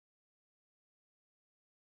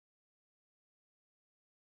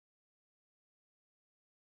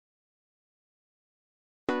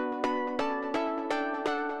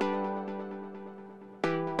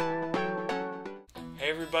Hey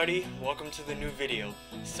everybody, welcome to the new video.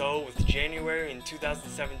 So with January in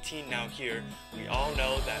 2017 now here, we all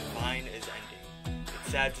know that Vine is ending.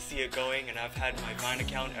 It's sad to see it going, and I've had my Vine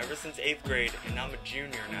account ever since 8th grade and I'm a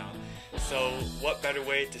junior now. So what better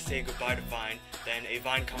way to say goodbye to Vine than a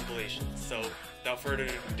Vine compilation. So without further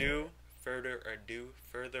ado,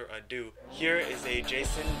 here is a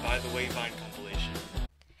Jason by the way Vine compilation.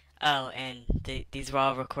 Oh, and these were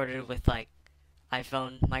all recorded with like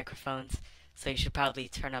iPhone microphones, so you should probably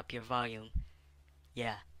turn up your volume.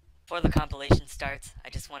 Yeah. Before the compilation starts,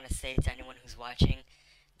 I just want to say to anyone who's watching,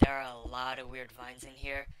 there are a lot of weird vines in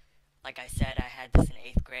here. Like I said, I had this in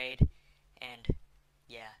 8th grade, and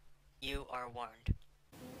yeah, you are warned.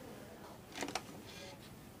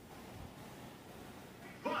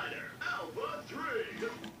 Fighter Alpha 3!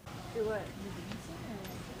 Do what?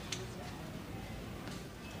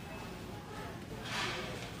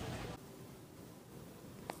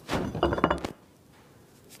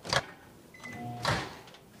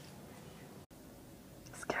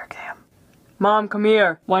 Scare cam. Mom, come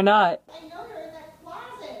here. Why not? I know you're in that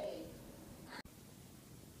closet.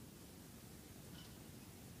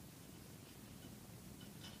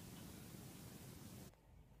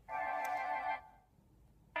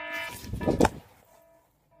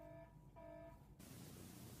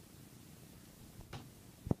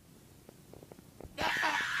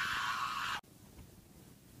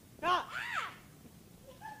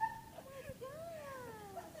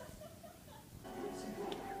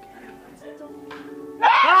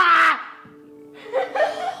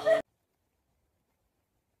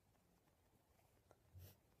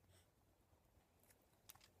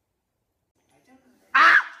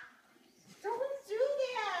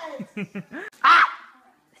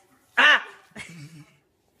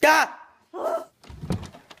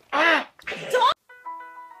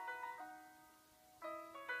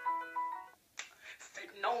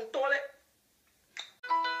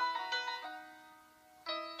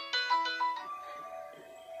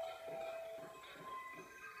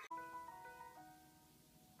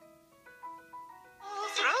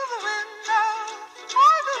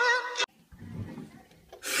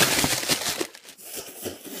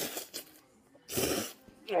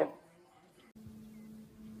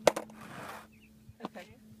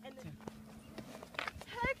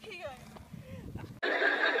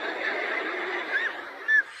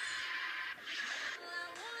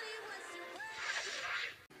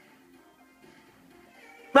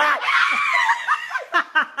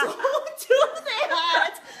 Don't do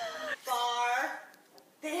that! Far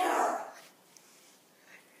there.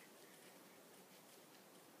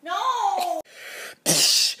 No!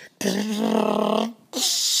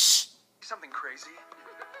 Something crazy.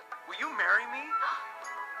 Will you marry me?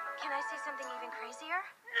 Can I say something even crazier?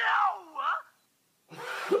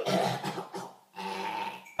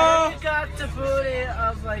 You got the booty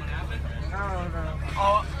of like, I don't know.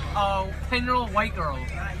 Oh, 10-year-old white girl.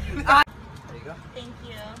 There you go. Thank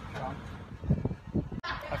you.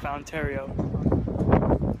 I found Terrio.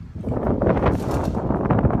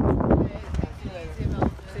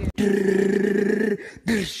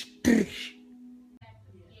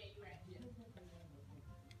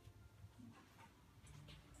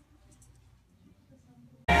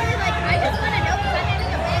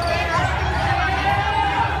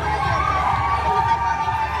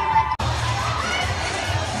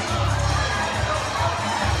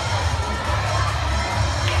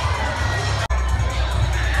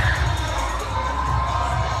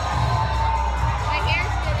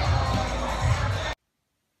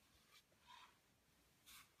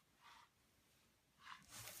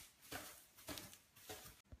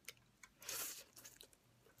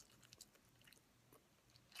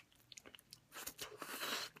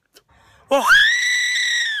 Oh!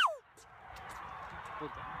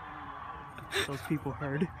 Those people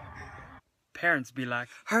heard. Parents be like,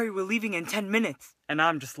 hurry, we're leaving in 10 minutes. And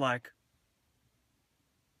I'm just like,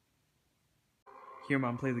 here,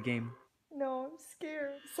 Mom, play the game. No, I'm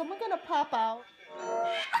scared. Someone gonna pop out.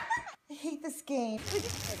 I hate this game.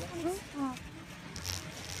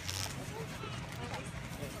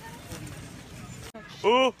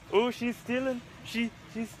 Oh, she's stealing. She's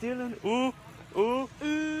stealing. Oh,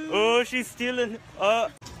 she's stealing.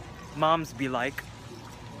 Moms be like,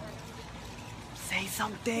 say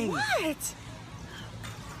something. What?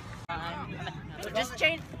 Just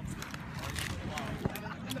change.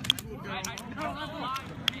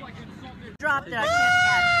 Dropped it. I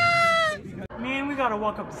can't catch. Man, we gotta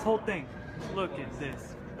walk up this whole thing. Look at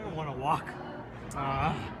this. I don't wanna walk.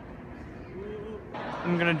 I'm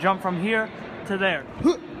gonna jump from here to there.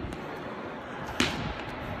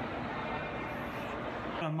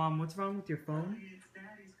 Mom, what's wrong with your phone?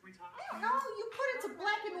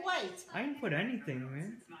 right. I didn't put anything,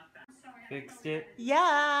 man. Fixed it.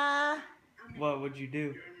 Yeah. What would you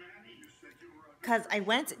do? Because I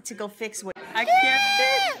went to go fix what. I can't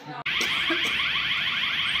fit.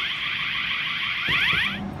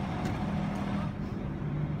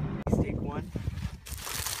 Take one.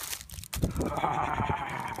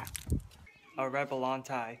 A rebel on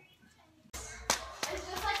tie. It's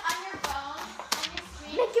just like on your phone, on your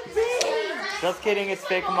screen. Make it big. Just kidding, it's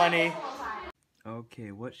fake money.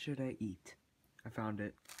 Okay, what should I eat? I found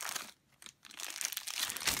it.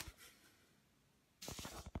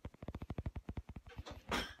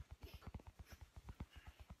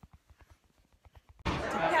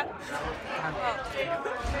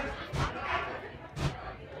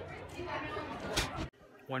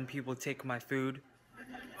 When people take my food.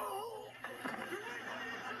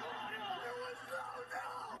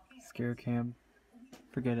 Scare cam.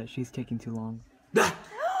 Forget it, she's taking too long. Don't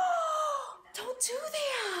do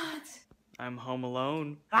that. I'm home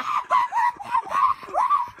alone.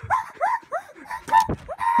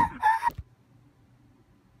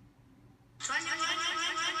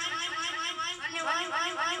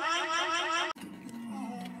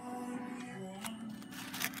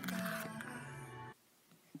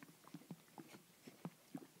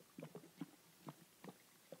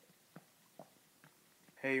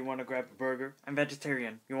 Hey, you want to grab a burger? I'm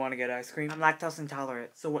vegetarian. You want to get ice cream? I'm lactose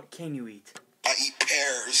intolerant. So what can you eat? I eat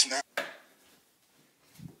pears now.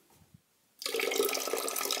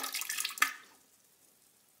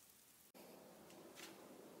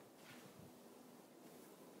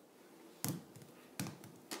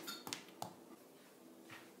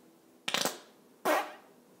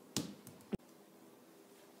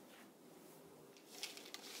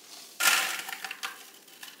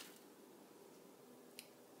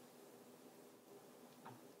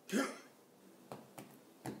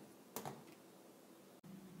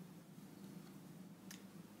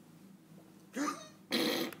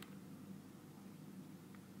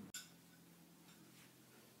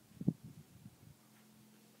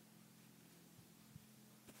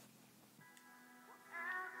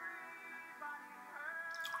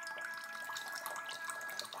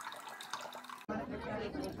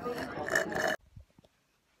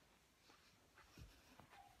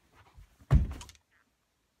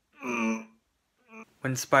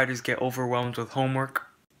 When spiders get overwhelmed with homework.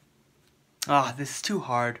 Ah, this is too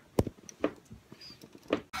hard.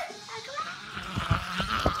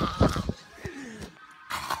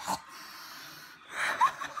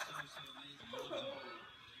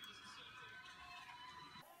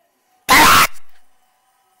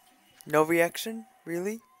 No reaction?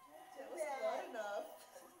 Really?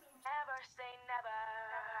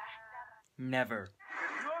 Never.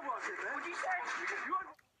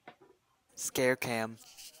 Scare cam.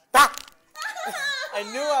 I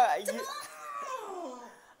knew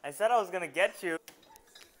I said I was gonna get you.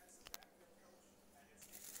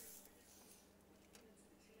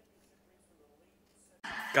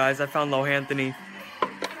 Guys, I found Low Anthony.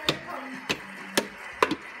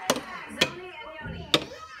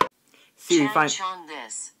 Siri, Chang find. Chon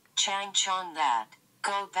this, Chang Chon that.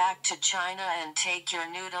 Go back to China and take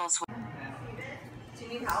your noodles with. Do you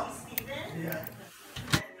need help, Steven? Yeah.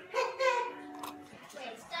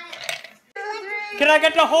 Can I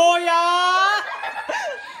get the Hoya?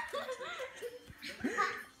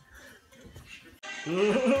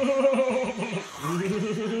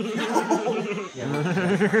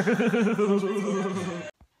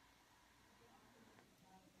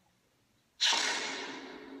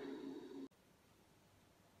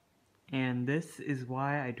 And this is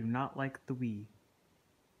why I do not like the Wii.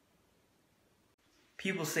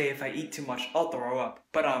 People say if I eat too much, I'll throw up,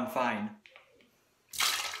 but I'm fine.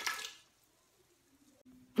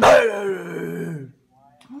 Don't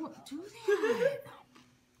do that.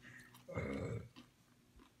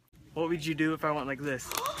 What would you do if I went like this?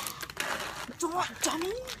 Don't,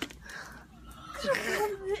 dummy.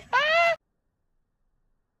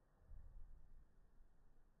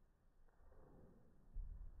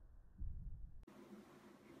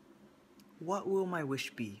 What will my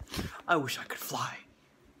wish be? I wish I could fly.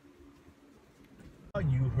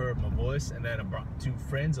 You heard my voice, and then I brought two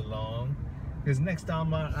friends along. Because next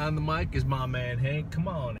time on the mic is my man Hank. Come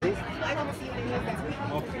on.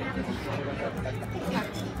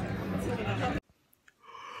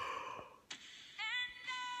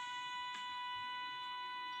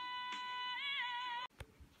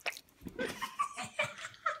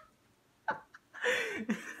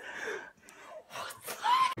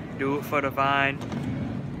 Do it for the Vine.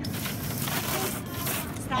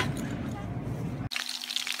 Stop.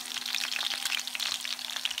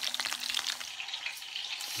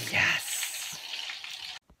 Yes!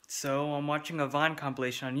 So, I'm watching a Vine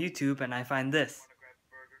compilation on YouTube and I find this.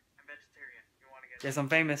 Yes, I'm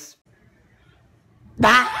famous.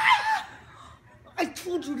 Ah! I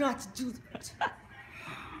told you not to do that.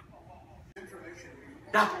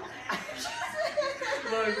 Look.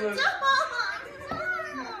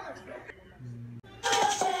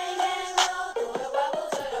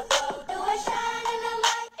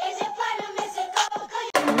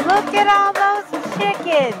 Look at all those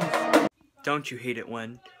chickens! Don't you hate it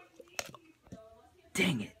when...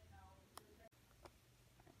 Dang it.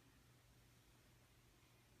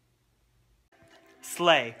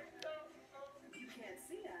 Slay.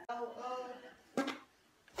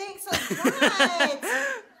 Thanks a lot.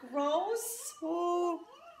 Gross. Oh.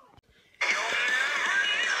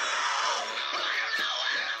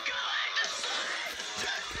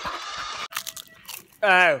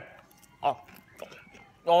 Hey. Oh.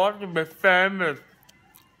 I want to be famous.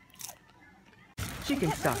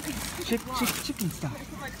 Chicken stock. Chicken stock.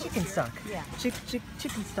 Chicken stock. Yeah.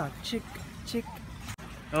 Chicken stock. Chick.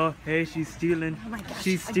 Oh, hey, she's stealing. Oh my gosh.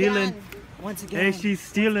 She's stealing. Again. Once again. Hey, she's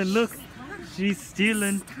stealing. Look. She's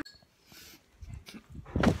stealing.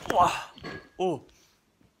 Oh.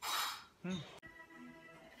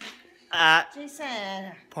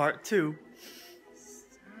 Jason. Part 2.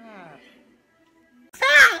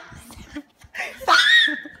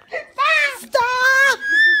 Stop!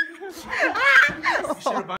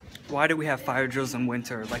 Why do we have fire drills in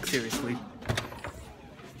winter? Like, seriously.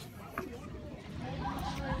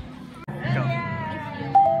 Go.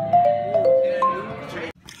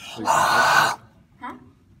 Huh?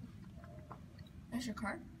 That's your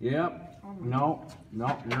card? Yep. No.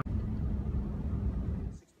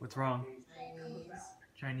 What's wrong?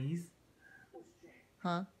 Chinese?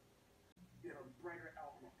 Huh?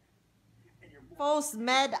 Fos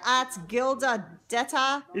med at Gilda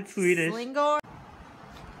Detta. It's Swedish. Slingor.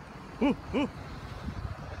 Ooh.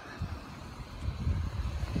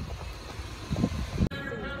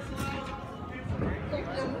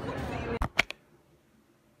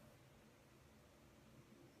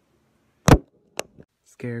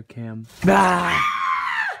 Scare cam.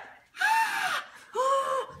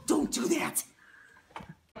 Don't do that.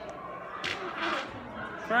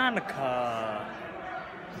 Veronica.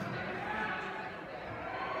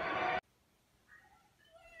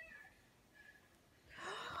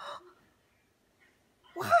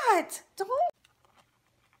 What? Don't.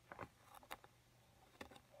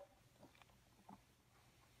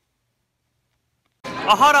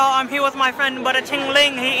 Oh, hold on, I'm here with my friend Butter Ching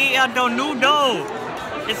Ling. He eat a noodle.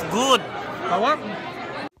 It's good.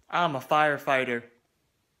 I'm a firefighter.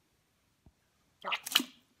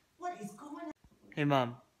 What is going on? Hey,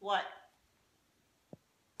 Mom. What?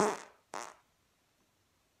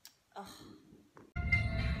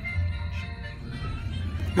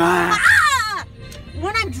 Ah!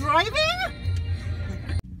 When I'm driving?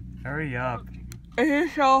 Hurry up. It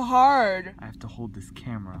is so hard. I have to hold this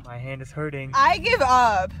camera. My hand is hurting. I give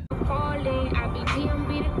up.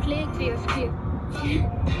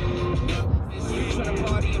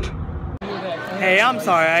 Hey, I'm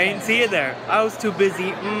sorry, I didn't see you there. I was too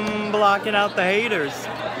busy blocking out the haters.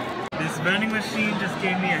 This vending machine just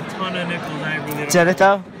gave me a ton of nickels. I really don't.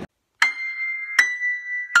 Jennifer?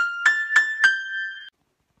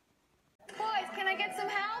 Boys, can I get some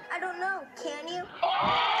help? I don't know. Can you?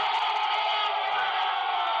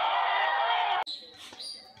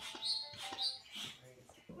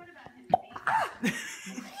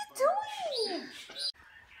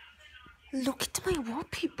 Look at my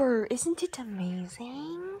wallpaper. Isn't it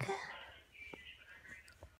amazing?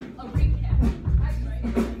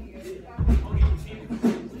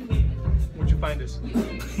 Where'd you find this?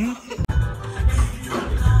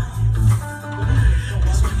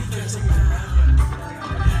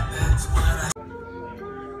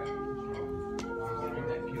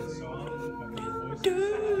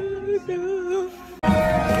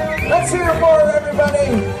 Let's hear more, everybody!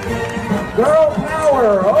 Girl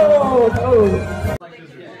power! Oh, no!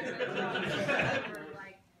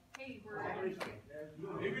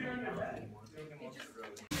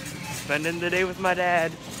 Spending the day with my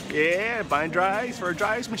dad. Yeah, buying dry ice for a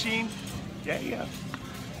dry ice machine. Yeah.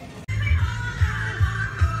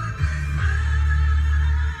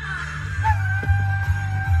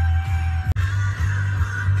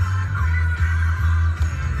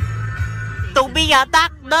 To be a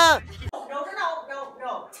doctor. No.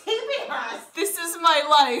 TBS. This is my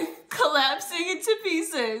life collapsing into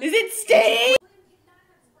pieces. Is it staying?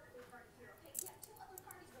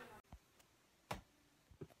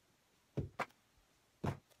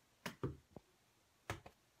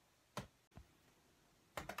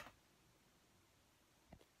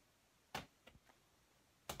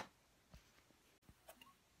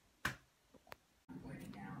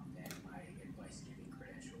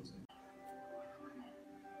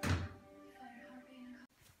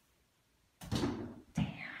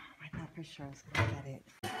 pretty sure I was gonna get it.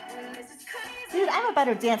 Dude, I'm a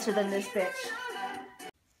better dancer than this bitch.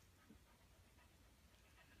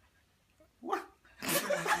 What? It's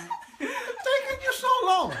taking you so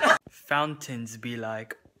long. Fountains be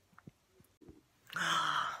like.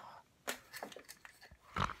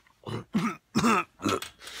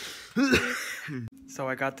 So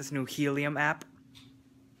I got this new helium app.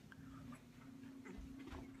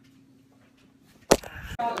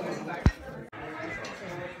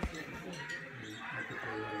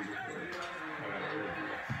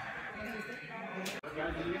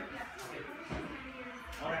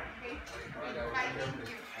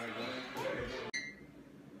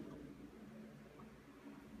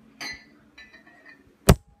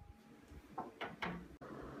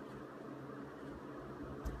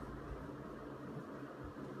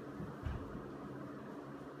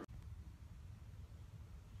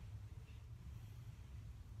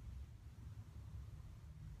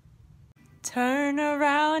 Turn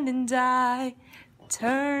around and die.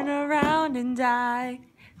 Turn around and die.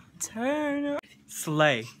 Turn around.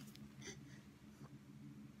 Slay.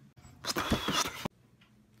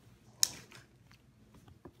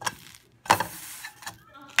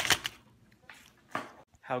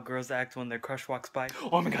 How girls act when their crush walks by.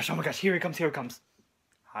 Oh my gosh, here he comes,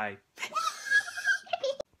 Hi.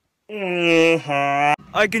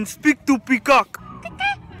 I can speak to peacock.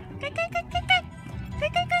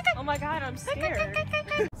 Oh my god, I'm scared.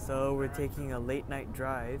 So we're taking a late night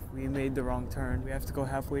drive. We made the wrong turn. We have to go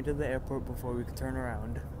halfway to the airport before we can turn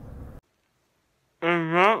around.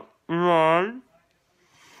 Is that right?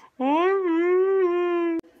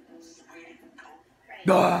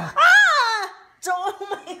 Ah!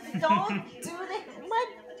 Don't do that. What?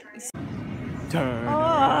 Turn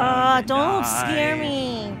Oh, don't scare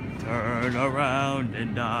me. Turn around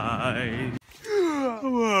and die.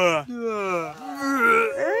 Don't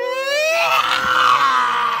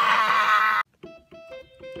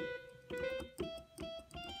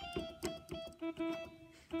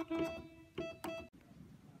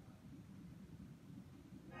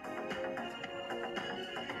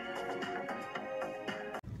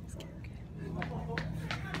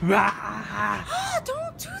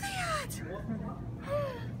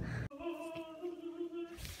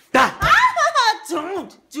do that.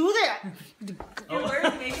 Don't do that. You're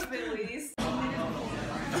wearing makeup at least.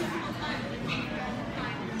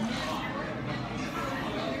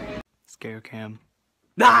 Scare cam.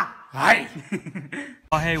 Hi.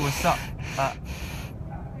 Oh hey, what's up?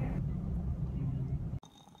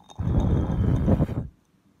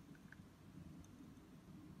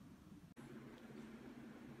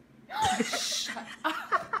 Shut up.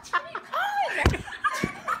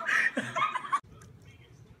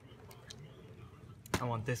 I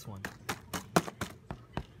want this one.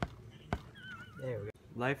 There we go.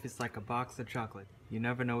 Life is like a box of chocolate. You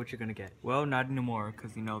never know what you're gonna get. Well, not anymore,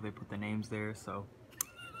 because you know they put the names there, so.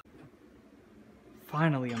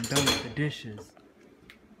 Finally, I'm done with the dishes.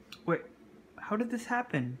 Wait, how did this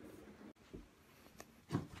happen?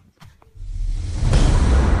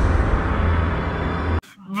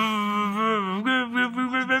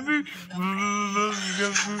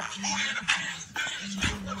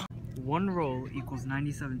 One roll equals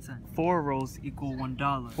 97 cents. 4 rolls equal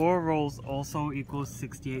 $1. 4 rolls also equals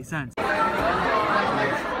 68 cents.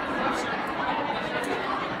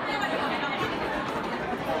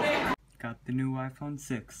 Got the new iPhone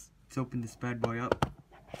 6. Let's open this bad boy up.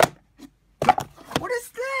 What is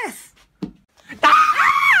this?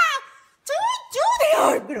 Ah! Don't do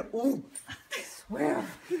that. I'm gonna. Ooh, I swear.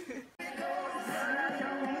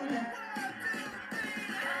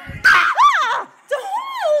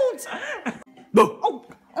 Don't!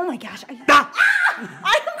 Oh my gosh. I'm going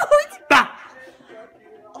to.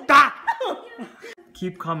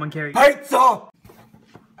 Keep calm and carry. Pizza! Oh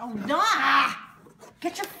no!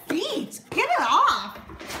 Get your feet! Get it off!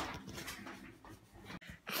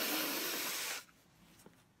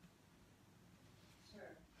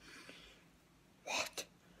 What?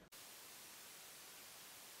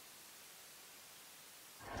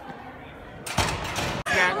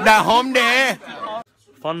 The home there.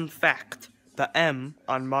 Fun fact. The M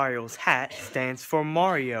on Mario's hat stands for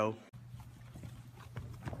Mario.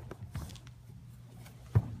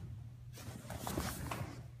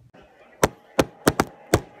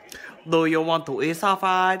 Do you want to eat some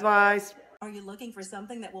fried rice? Are you looking for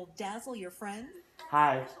something that will dazzle your friend?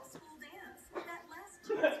 Hi.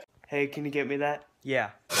 Hey, can you get me that? Yeah.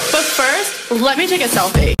 But first, let me take a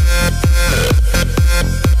selfie.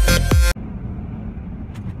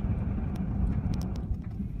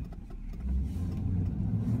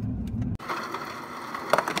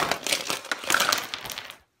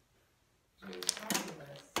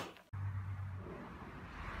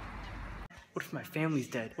 What if my family's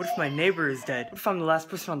dead? What if my neighbor is dead? What if I'm the last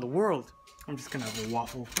person on the world? I'm just gonna have a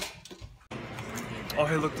waffle. Oh,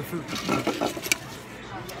 hey, look, the food.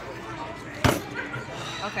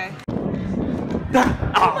 Okay.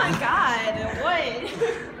 Oh my god,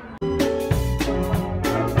 what?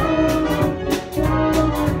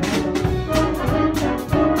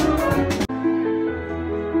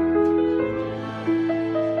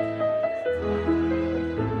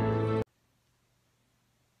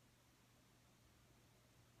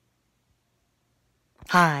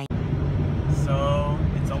 Hi. So,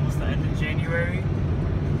 it's almost the end of January,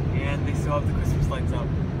 and they still have the Christmas lights up.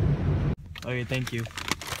 Okay, thank you.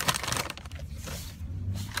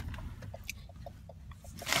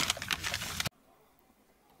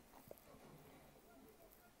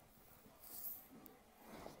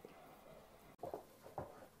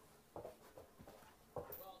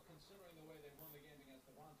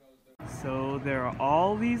 So there are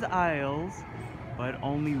all these aisles, but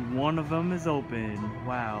only one of them is open.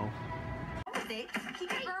 Wow. Keep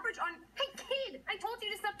your garbage on. Hey kid, I told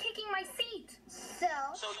you to stop kicking my seat.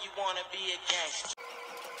 So you wanna be a gangster?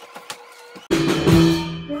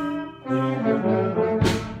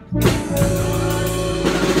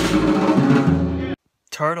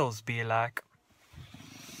 Turtles be like.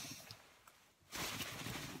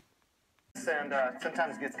 And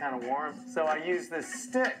sometimes it gets kind of warm, so I use this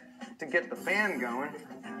stick to get the fan going.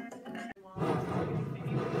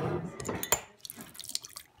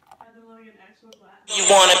 You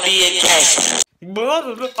wanna be a gangster?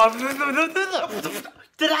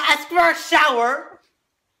 Did I ask for a shower?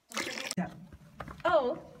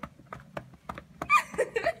 Oh.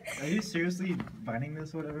 Are you seriously finding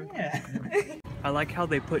this, whatever? Yeah. I like how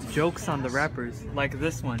they put jokes on the wrappers, like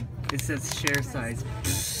this one. It says share size.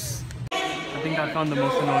 I think I found the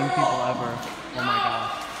most annoying people ever. Oh my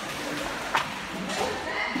gosh.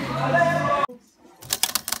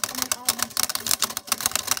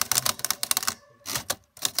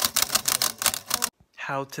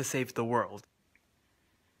 How to save the world.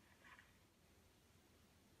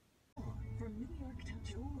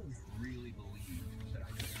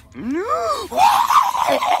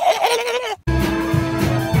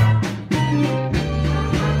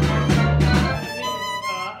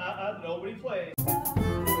 Nobody plays.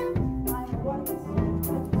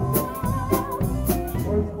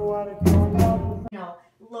 No,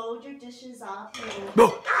 load your dishes up.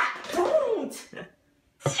 No. Don't!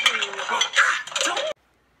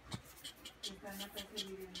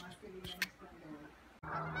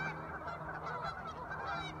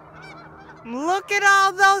 Look at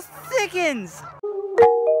all those chickens!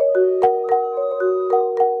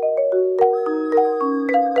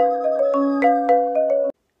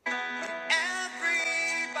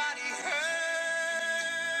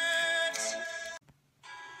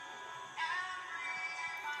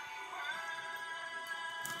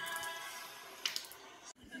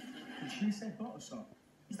 She said butter sock.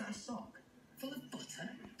 Is that a sock? Full of butter?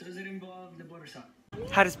 Does it involve the butter sock?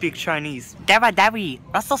 How to speak Chinese. Dara Dari,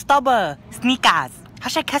 Russell Stubber, Sneakers,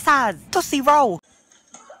 Hashtag Kassaz, Tootsie Roll.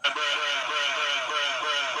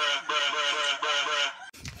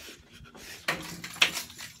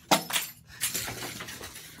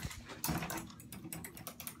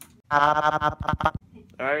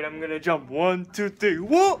 Alright, I'm gonna jump. 1, 2, 3.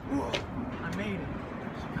 Whoa! I made it.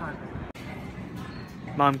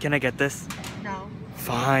 Mom, can I get this? No.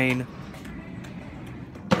 Fine.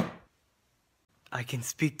 I can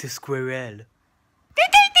speak to Squirrel.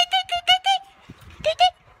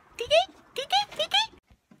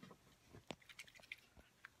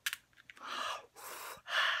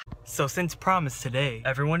 So since prom is today,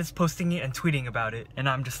 everyone is posting it and tweeting about it, and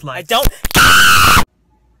I'm just like, I don't.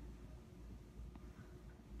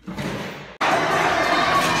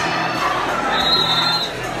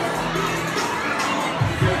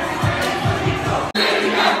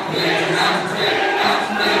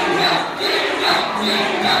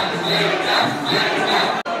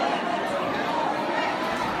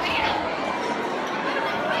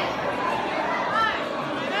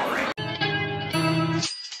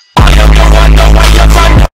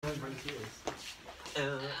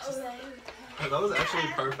 That was actually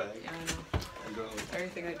perfect. Yeah, I know.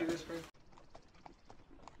 Everything I do is perfect.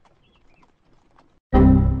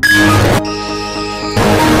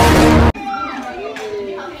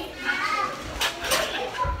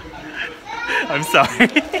 I'm sorry.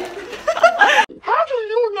 How do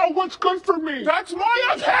you know what's good for me? That's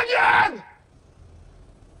my opinion!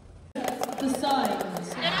 The signs.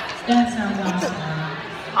 That sounds awesome.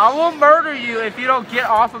 I will murder you if you don't get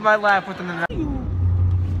off of my lap within the night.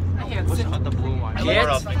 What's the blue one? Get.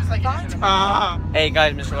 Hey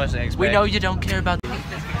guys, Mr. West. We know you don't care about.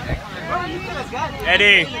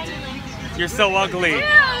 Eddie, you're so ugly.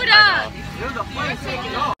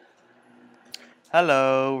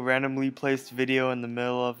 Hello, randomly placed video in the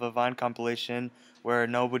middle of a Vine compilation where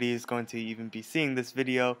nobody is going to even be seeing this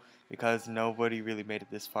video because nobody really made it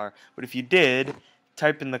this far. But if you did,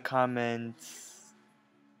 type in the comments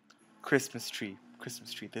Christmas tree,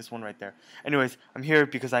 this one right there. Anyways, I'm here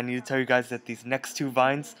because I need to tell you guys that these next 2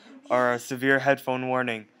 Vines are a severe headphone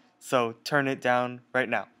warning. So turn it down right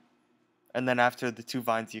now. And then after the 2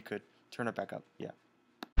 Vines you could turn it back up. Yeah.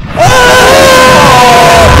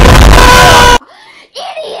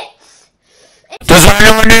 Idiots! Does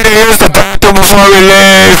anyone need to use the bathroom before we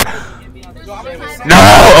leave? No?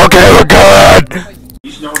 Okay, we're good!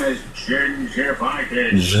 He's known as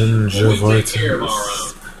gingivitis.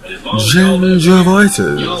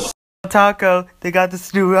 Gingivitis. Taco, they got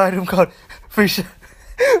this new item called free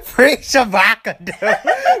shabaka, dude.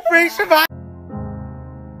 Free shabaka.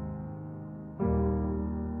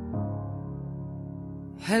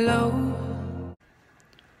 Hello.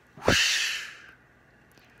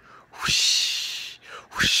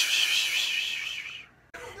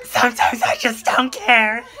 Sometimes I just don't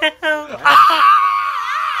care.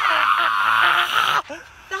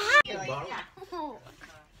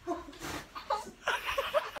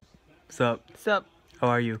 Sup? Sup? How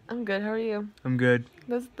are you? I'm good. How are you? I'm good.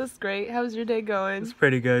 That's great. How's your day going? It's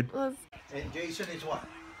pretty good. And Jason is what?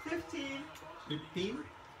 15. 15?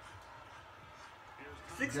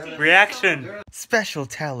 16. Reaction. Special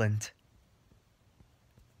talent.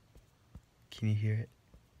 Can you hear it?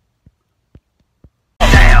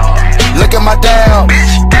 Look at my down.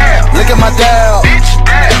 Look at my down.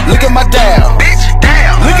 Look at my down.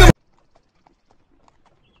 Look at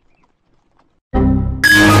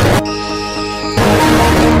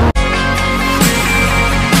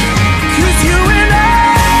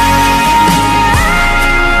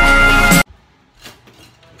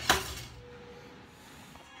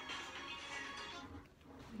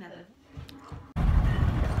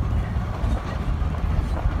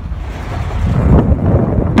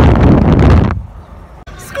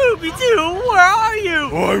Scooby-Doo, where are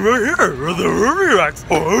you? I'm right here with the Ruby.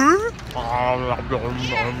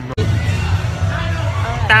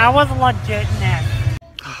 That was legitness.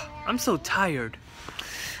 I'm so tired.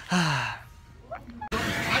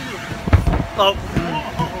 Oh.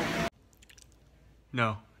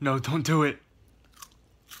 No, don't do it.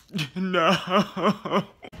 No.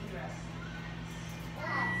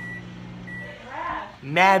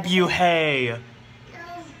 Nabuhay.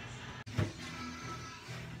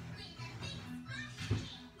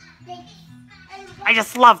 I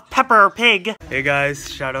just love Pepper Pig. Hey guys,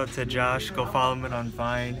 shout out to Josh. Go follow him on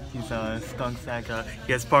Vine. He's a skunk sack.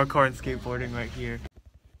 He has parkour and skateboarding right here.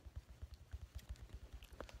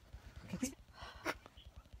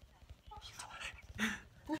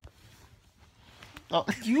 Oh,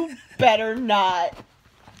 you better not.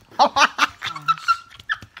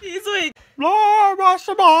 He's like,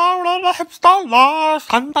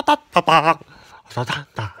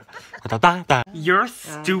 you're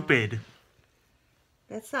stupid.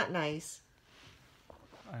 That's not nice.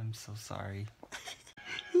 I'm so sorry.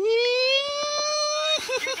 I'm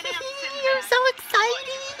so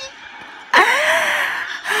excited.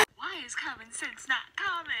 Why is common sense not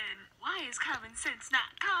common? Why is common sense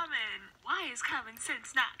not common? Why is common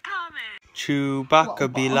sense not common?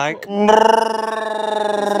 Chewbacca be like.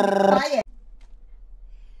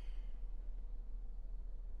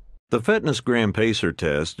 The Fitness Gram Pacer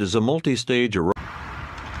test is a multi-stage aerobic.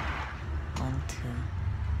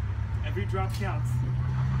 Every drop counts.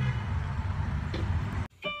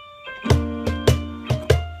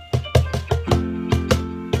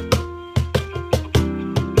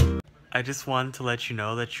 I just wanted to let you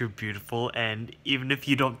know that you're beautiful, and even if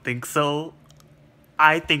you don't think so,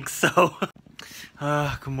 I think so.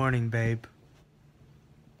 Good morning, babe.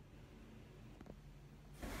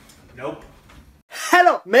 Nope.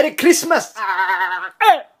 Hello, Merry Christmas.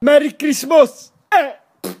 Merry Christmas. Even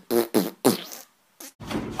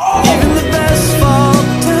the best fall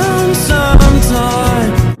down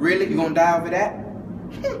sometime. Really? You gonna die over that?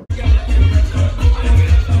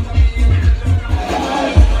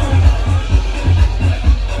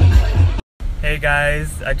 Hey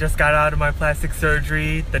guys, I just got out of my plastic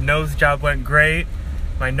surgery. The nose job went great.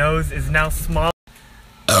 My nose is now small.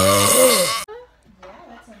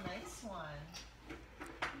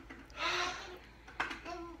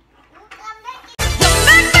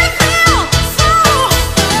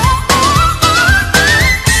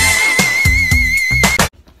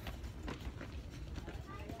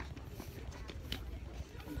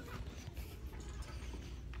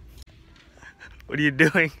 What are you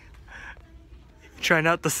doing? Trying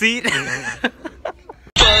out the seat? Thank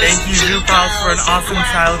you, Zoo Pals, for an awesome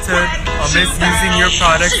childhood. I'll miss using your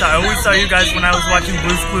products. I always saw you guys when I was watching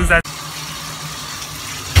Blue's Clues.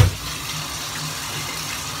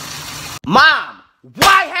 Mom,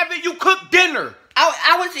 why haven't you cooked dinner?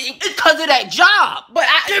 I was because of that job, but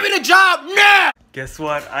give me the job now. Guess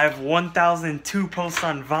what? I have 1,002 posts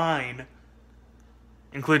on Vine,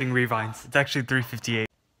 including revines. It's actually 358.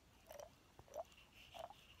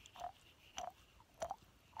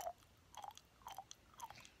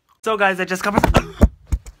 So guys, I just covered.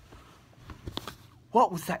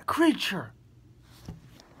 What was that creature?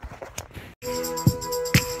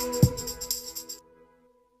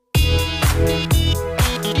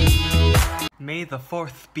 May the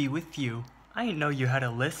 4th be with you. I didn't know you had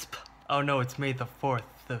a lisp. Oh no, it's May the 4th.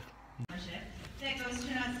 That goes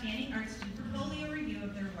to an outstanding arts portfolio review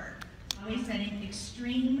of their work. Always setting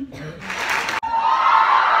extreme.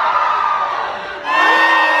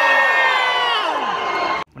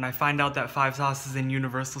 When I find out that 5 Sauce is in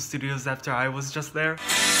Universal Studios after I was just there.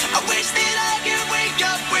 I wish that I could wake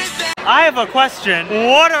up with that. I have a question.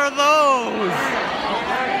 What are those?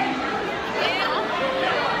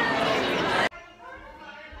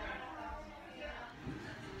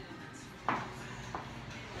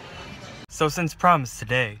 So since prom is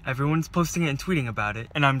today, everyone's posting it and tweeting about it,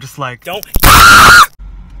 and I'm just like, don't.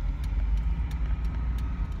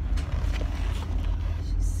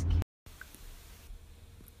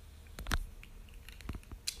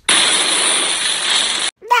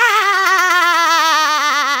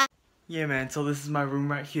 Yeah man, so this is my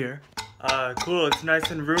room right here. Cool, it's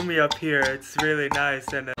nice and roomy up here. It's really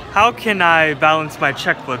nice. And how can I balance my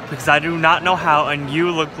checkbook? Because I do not know how, and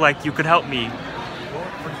you look like you could help me.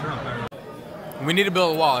 We need to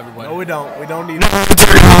build a wall, everybody. No, we don't. We don't need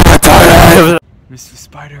Mr.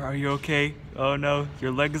 Spider, are you okay? Oh no,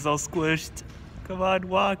 your leg is all squished. Come on,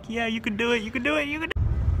 walk. Yeah, you can do it. You can do it. You can do it.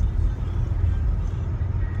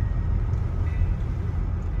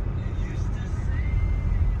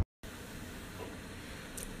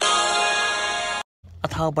 I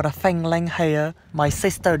thought about a thing laying here. My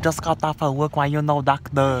sister just got off her work while you know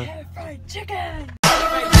doctor. Fried chicken.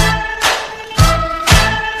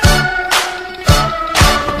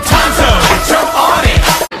 Jump on it!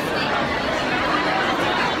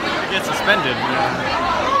 Get suspended.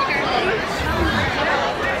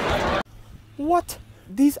 What?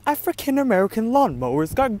 These African American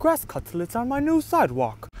lawnmowers got grass cutlets on my new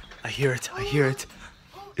sidewalk. I hear it. I hear it.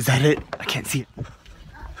 Is that it? I can't see it.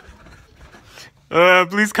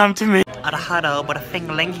 Please come to me. I heard about a thing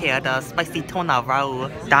laying here, the spicy tuna roll,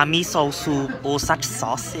 the miso soup, all such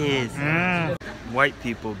sauces. White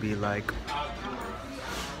people be like.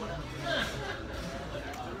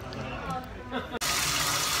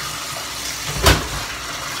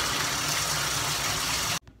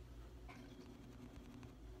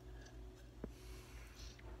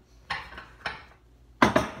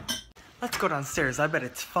 Let's go downstairs. I bet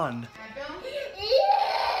it's fun. Yeah!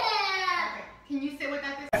 Can you say what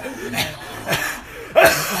that is?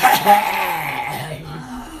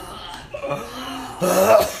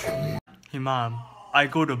 Hey mom, I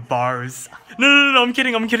go to bars. No, I'm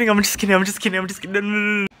kidding. I'm just kidding.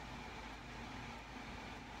 No.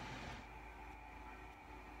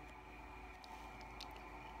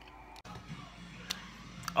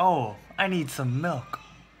 Oh, I need some milk.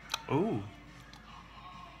 Ooh.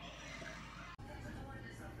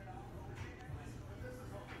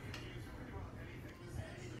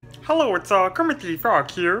 Hello, it's Kermit the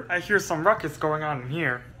Frog here. I hear some ruckus going on in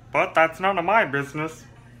here, but that's none of my business.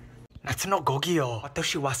 Natsu no gogi yo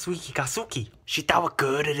watashi wa suiki ga suki. Shita wa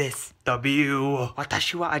good desu. W.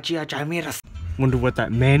 Watashi wa aji ajami desu. Wonder what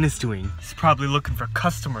that man is doing. He's probably looking for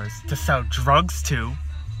customers to sell drugs to.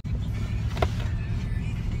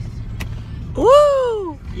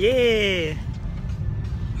 Woo! Yeah!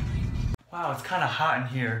 Wow, it's kind of hot in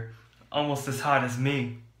here. Almost as hot as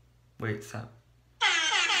me. Wait, stop.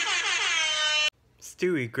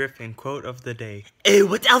 Stewie Griffin quote of the day. Hey,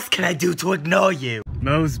 what else can I do to ignore you?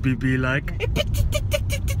 Mosby be like.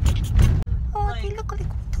 Oh, they look like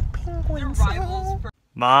two penguins.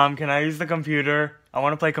 Mom, can I use the computer? I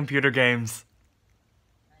want to play computer games.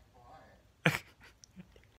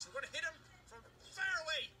 So we're gonna hit him from far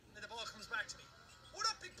away, and then the ball comes back to me. What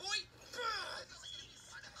up, big boy?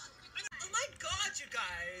 Oh my god, you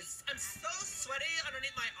guys! I'm so sweaty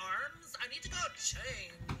underneath my arms. I need to go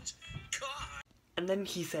change. God. And then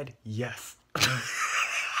he said yes.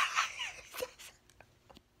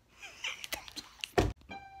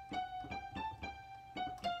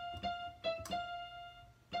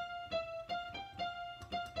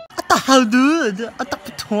 What the How dude? 딱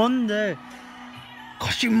붙었는데.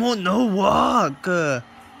 거시 뭐 너와 그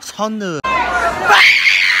선을.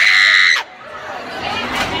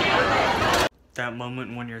 That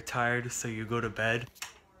moment when you're tired, so you go to bed.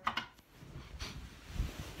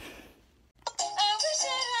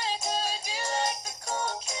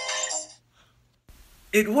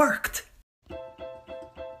 It worked!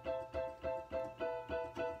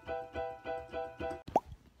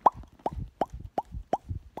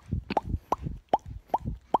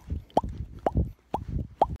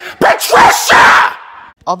 Patricia!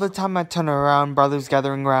 All the time I turn around, brothers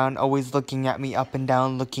gathering around, always looking at me up and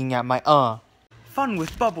down, looking at my Fun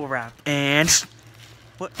with bubble wrap. And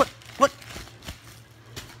what?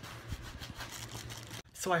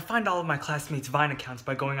 So I find all of my classmates' Vine accounts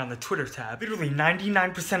by going on the Twitter tab. Literally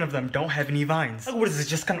 99% of them don't have any Vines. Like, what is it,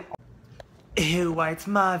 just gonna... Ew, why it's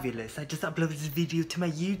marvelous. I just uploaded this video to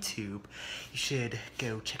my YouTube. You should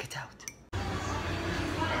go check it out.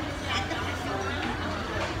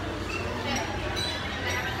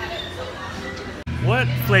 What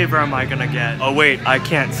flavor am I gonna get? Oh wait, I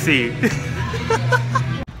can't see.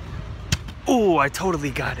 Ooh, I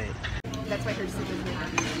totally got it. That's why her soup is good.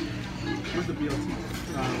 Where's the BLT?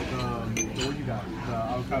 What you got? The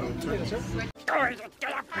avocado.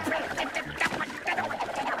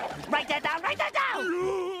 Write that down, write that down!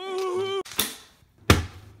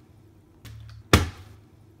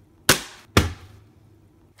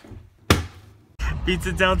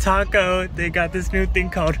 Pizza Del Taco, they got this new thing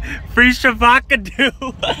called Free Shavakadu.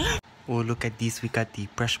 Oh, look at this, we got the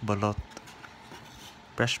fresh balot.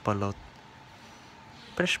 Fresh balot.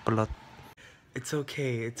 Fresh balot. It's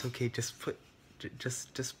okay, just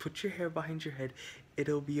put your hair behind your head.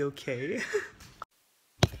 It'll be okay.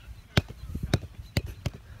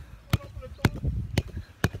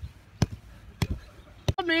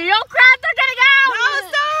 Me, oh crap, they're gonna go! No,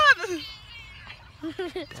 stop!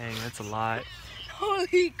 Dang, that's a lot.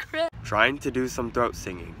 Holy crap. Trying to do some throat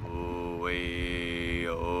singing. Oh, wait,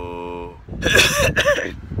 oh.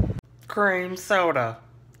 Cream soda,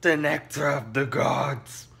 the nectar of the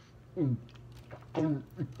gods.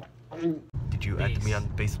 Did you add me on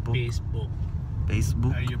Facebook?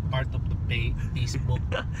 Facebook? Are you part of the Facebook?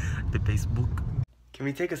 The Facebook? Can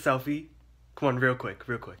we take a selfie? Come on, real quick.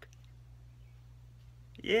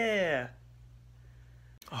 Yeah.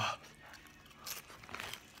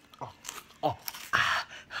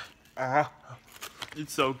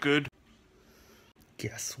 It's so good.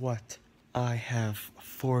 Guess what? I have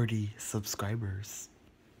 40 subscribers.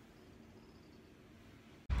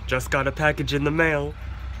 Just got a package in the mail.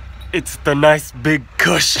 It's the nice big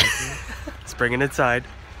cushion. Let's bring it inside.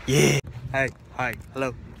 Yeah. Hi,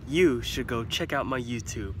 hello. You should go check out my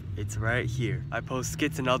YouTube. It's right here. I post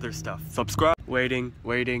skits and other stuff. Subscribe. Waiting.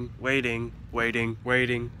 Why do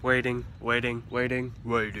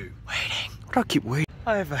I keep waiting?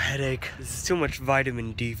 I have a headache. This is too much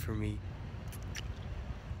vitamin D for me.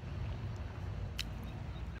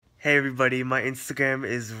 Hey everybody, my Instagram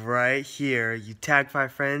is right here. You tag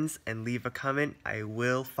 5 friends and leave a comment. I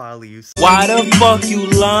will follow you. Why the fuck you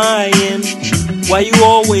lying? Why you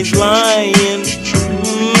always lying?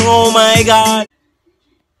 Oh my god.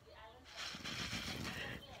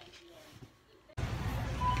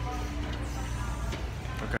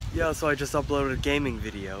 Okay. Yeah, so I just uploaded a gaming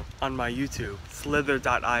video on my YouTube,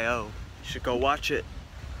 slither.io. You should go watch it.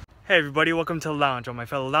 Hey everybody, welcome to the lounge, all my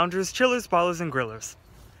fellow loungers, chillers, ballers, and grillers.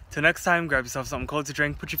 Till next time, grab yourself something cold to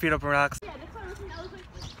drink, put your feet up and relax.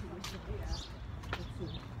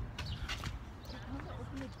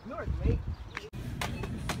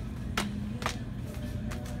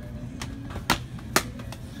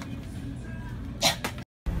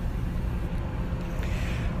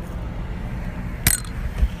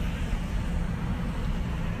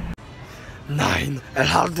 Nein,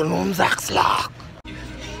 hat den Sechslag.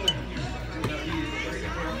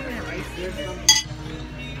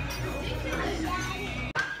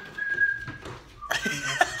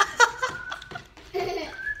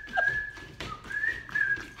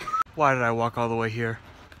 Why did I walk all the way here?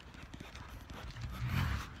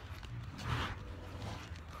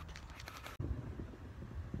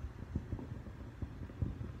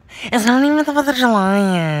 It's not even the 4th of July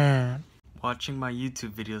yet. Watching my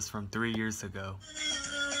YouTube videos from 3 years ago.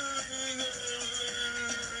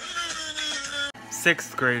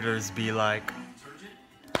 6th graders be like,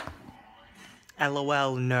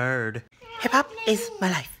 LOL nerd. Hip hop is my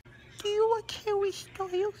life. Do you like Harry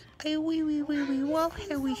Styles? I really love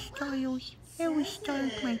Harry Styles. Harry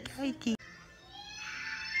Styles my daddy.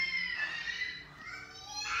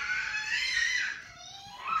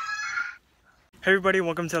 Hey everybody,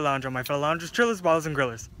 welcome to the lounge, all my fellow loungers, chillers, ballers, and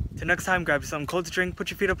grillers. Till next time, grab something cold to drink,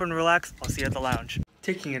 put your feet up and relax. I'll see you at the lounge.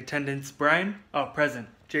 Taking attendance, Brian. Oh, present.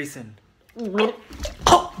 Jason. Oh.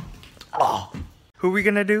 Who are we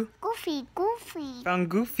gonna do? Goofy. Found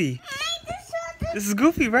Goofy. This is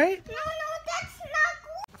Goofy, right? No, that's not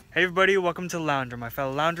Goofy. Hey everybody, welcome to the lounge, my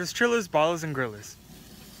fellow loungers, chillers, ballers, and grillers.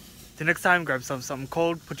 Till next time, grab something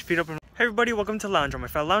cold, put your feet up and... Hey everybody, welcome to the lounge, my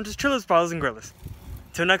fellow loungers, chillers, ballers, and grillers.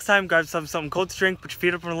 Till next time, grab something cold to drink, put your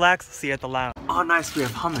feet up and relax. See you at the lounge. Oh nice, we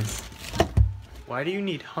have hummus. Why do you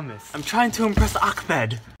need hummus? I'm trying to impress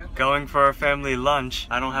Ahmed. Going for a family lunch.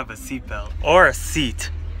 I don't have a seatbelt. Or a seat.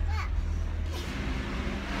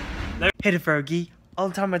 Hit it, Fergie. All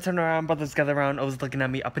the time I turn around, brothers gather around, always looking at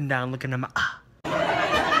me, up and down, looking at my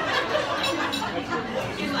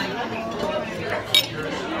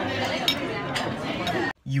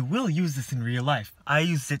You will use this in real life. I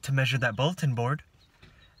used it to measure that bulletin board.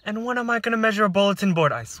 And when am I gonna measure a bulletin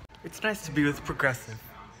board? It's nice to be with Progressive.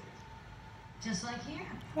 Just like here.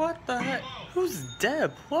 What the heck? Who's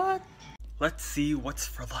Deb? What? Let's see what's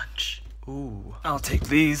for lunch. Ooh, I'll take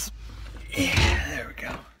these. Yeah, there we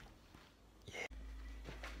go. Yeah.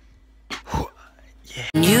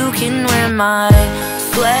 You can wear my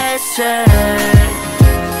sweatshirt,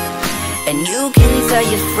 and you can tell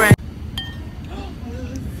your friends.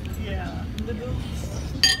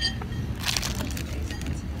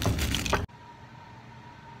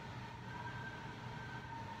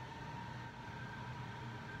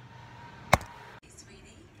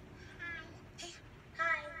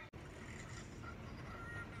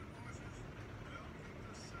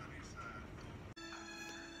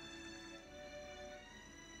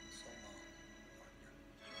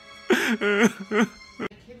 Kids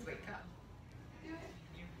wake up.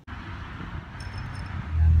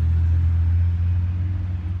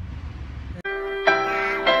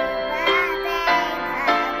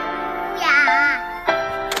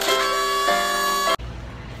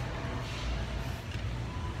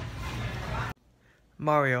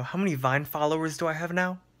 Mario, how many Vine followers do I have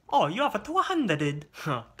now? Oh, you have 200.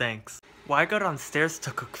 Huh, thanks. Why go downstairs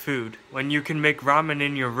to cook food when you can make ramen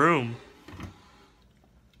in your room?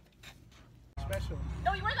 Special.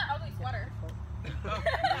 No, you wear that ugly sweater.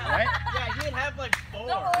 Right? Yeah, you would have like 4.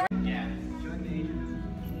 Yeah.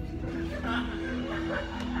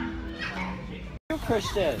 You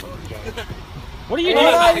Christian. What are you doing?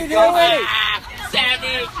 What are you doing?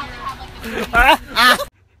 Savage.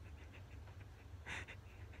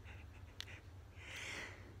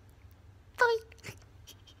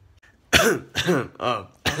 Oh.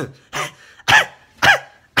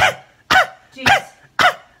 Jeez.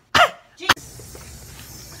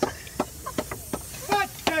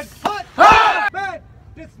 Man,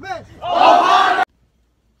 dismiss.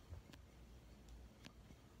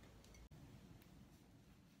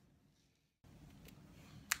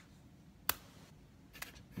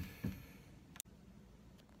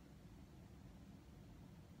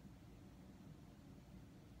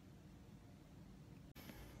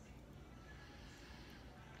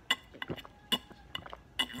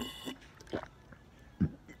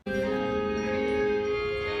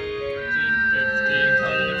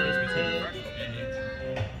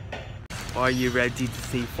 Are you ready to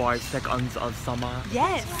see 5 seconds of summer?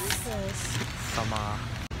 Yes. Summer.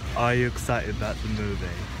 Are you excited about the movie?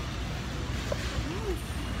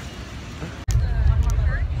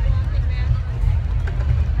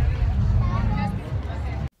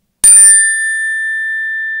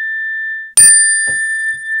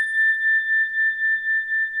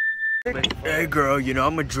 Hey girl, you know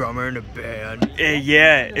I'm a drummer in a band.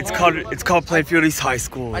 Yeah, it's called Plainfield East High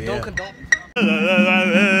School. I don't condone.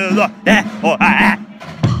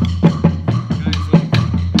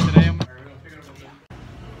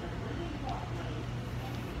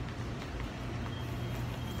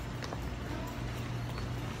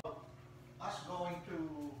 Us going to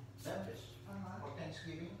Memphis for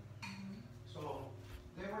Thanksgiving. So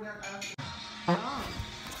they were not asking.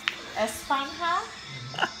 Espanja?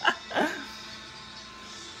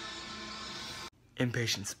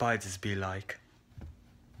 Impatient spiders be like.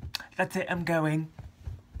 That's it, I'm going.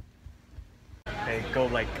 Okay, go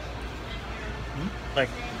like that.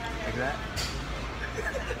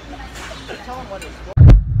 Tell them what it's for.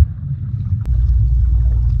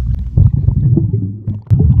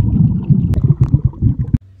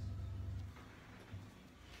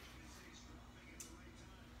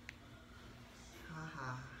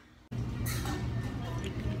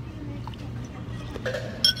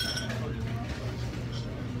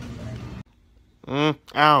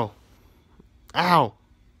 Ow. Ow.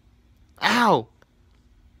 Ow.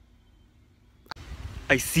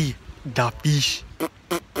 I see the fish.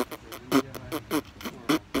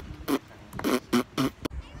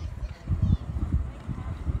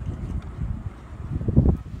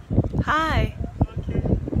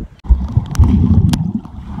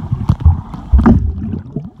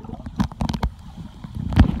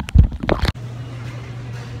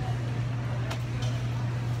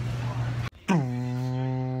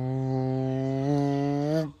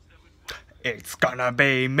 It's gonna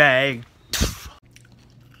be me.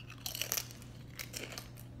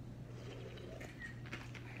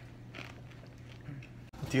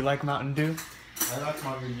 Do you like Mountain Dew? I like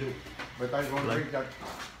Mountain Dew, but I don't like that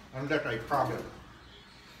unless I travel.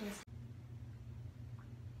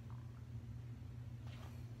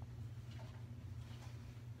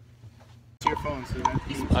 Your phone, so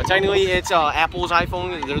technically, it's Apple's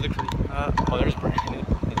iPhone. They're the. Oh, there's Brandon.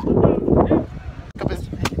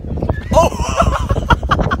 Oh!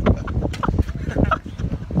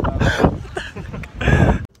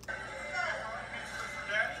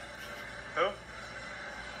 Who?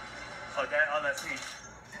 Oh, that's me.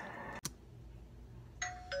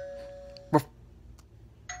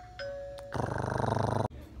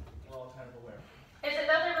 Is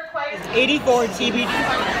another required 84 TBD.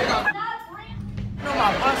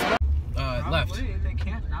 Left. They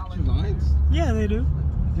can't not like lines. Yeah, they do.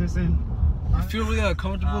 Just in. I feel really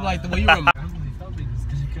uncomfortable, like the way you were. I'm really thumping this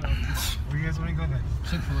because you go. Where you guys want to go then?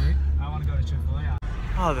 Chick-fil-A. I want to go to Chick-fil-A.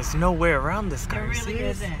 Oh, there's no way around this guy. There really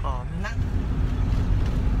isn't. Oh, man.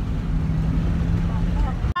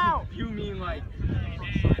 You mean like?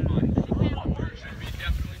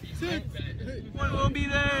 One will be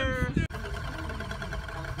there.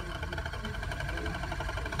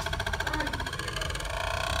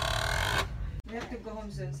 We have to go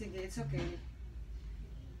home soon. Sige, it's okay.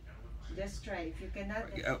 Just try. If you cannot,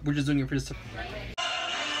 We're just doing it for this.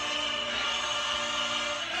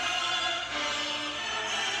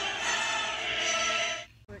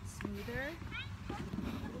 It's smoother.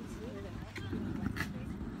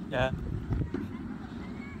 Yeah.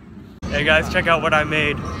 Hey guys, check out what I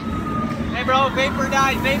made. Hey bro, vapor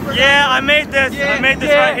died, vapor. Yeah, I made this. I made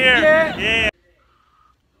this right here. Yeah.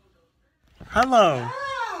 Hello.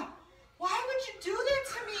 why would you do that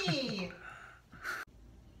to me?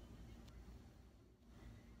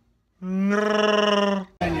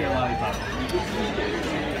 And your lollipop.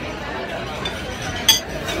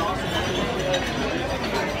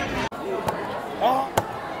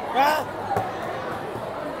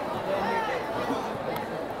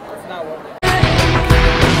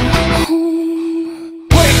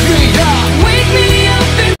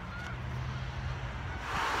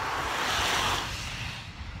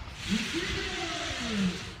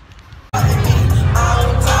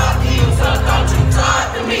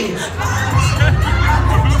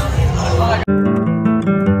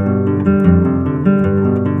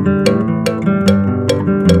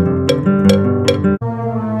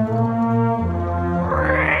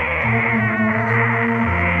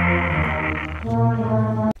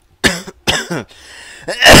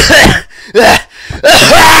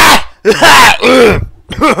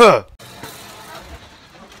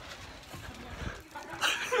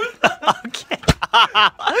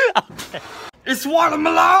 It's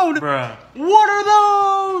watermelon! Bruh. What are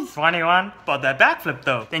those? Funny one. But that backflip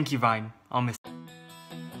though. Thank you, Vine. I'll miss.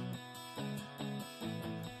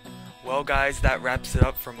 Well guys, that wraps it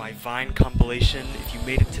up for my Vine compilation. If you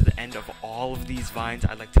made it to the end of all of these Vines,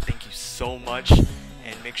 I'd like to thank you so much.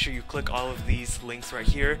 And make sure you click all of these links right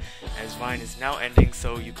here, as Vine is now ending,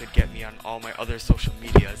 so you could get me on all my other social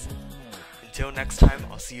medias. Until next time,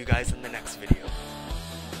 I'll see you guys in the next video.